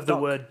embodiment of the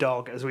word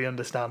dog as we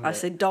understand it. I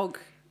say dog.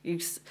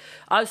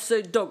 I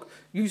say dog.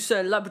 You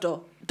say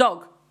Labrador.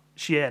 Dog.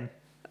 Chien.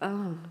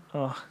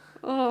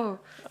 Oh,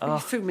 you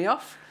threw me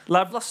off.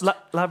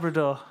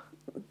 Labrador.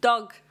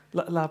 Dog.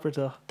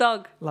 Labrador.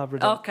 Dog.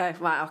 Labrador. Okay,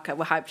 right, okay,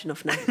 we're hyped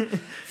enough now.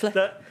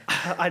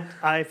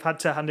 I've had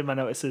to hand in my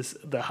notice as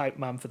the hype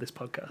man for this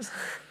podcast.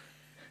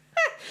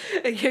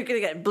 You're going to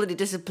get bloody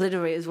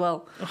disciplinary as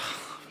well.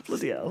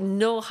 Bloody hell.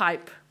 No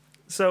hype.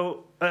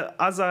 So,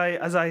 as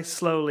I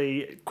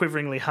slowly,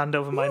 quiveringly hand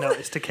over my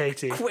notice to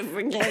Katie,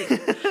 Quiveringly.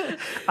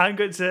 I'm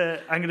going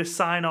to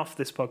sign off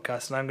this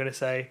podcast, and I'm going to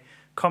say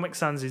Comic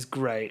Sans is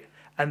great.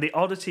 And the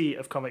oddity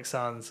of Comic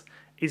Sans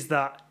is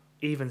that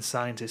even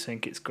scientists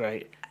think it's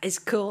great. It's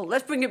cool.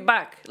 Let's bring it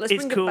back. Let's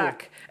It's bring cool. it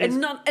back. And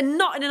not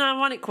in an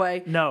ironic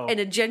way. No. In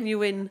a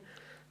genuine.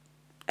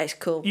 It's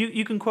cool.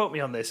 You can quote me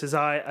on this as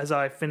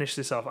I finish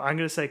this off. I'm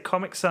going to say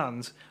Comic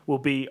Sans will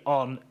be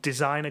on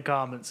designer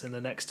garments in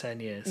the next 10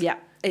 years. Yeah,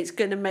 it's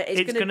gonna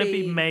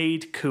be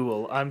made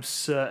cool. I'm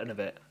certain of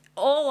it.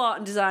 All art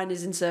and design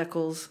is in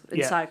circles,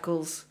 Yeah.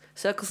 cycles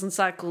and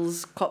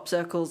cycles, crop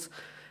circles.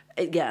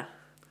 The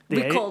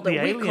We called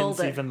it.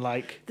 even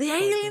like The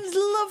aliens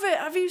love it.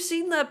 Have you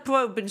seen their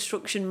probe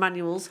instruction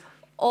manuals?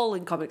 All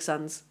in Comic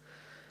Sans.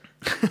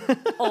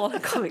 All in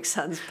Comic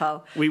Sans,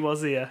 pal. We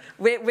was here.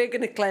 We're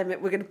going to claim it.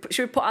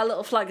 Should we put our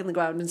little flag in the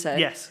ground and say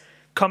Yes,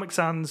 Comic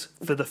Sans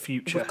for the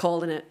future. we're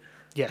calling it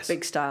Yes.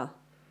 big style?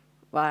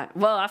 Right.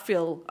 Well, I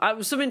feel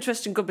some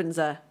interesting gubbins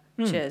there.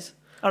 Cheers.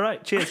 All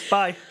right. Cheers.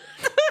 Bye.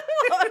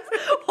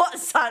 What a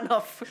sign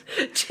off.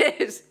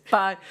 Cheers.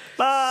 Bye.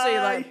 Bye. See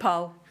you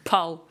later,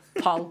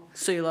 pal.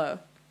 See you later.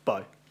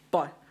 Bye.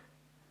 Bye.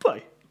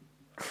 Bye.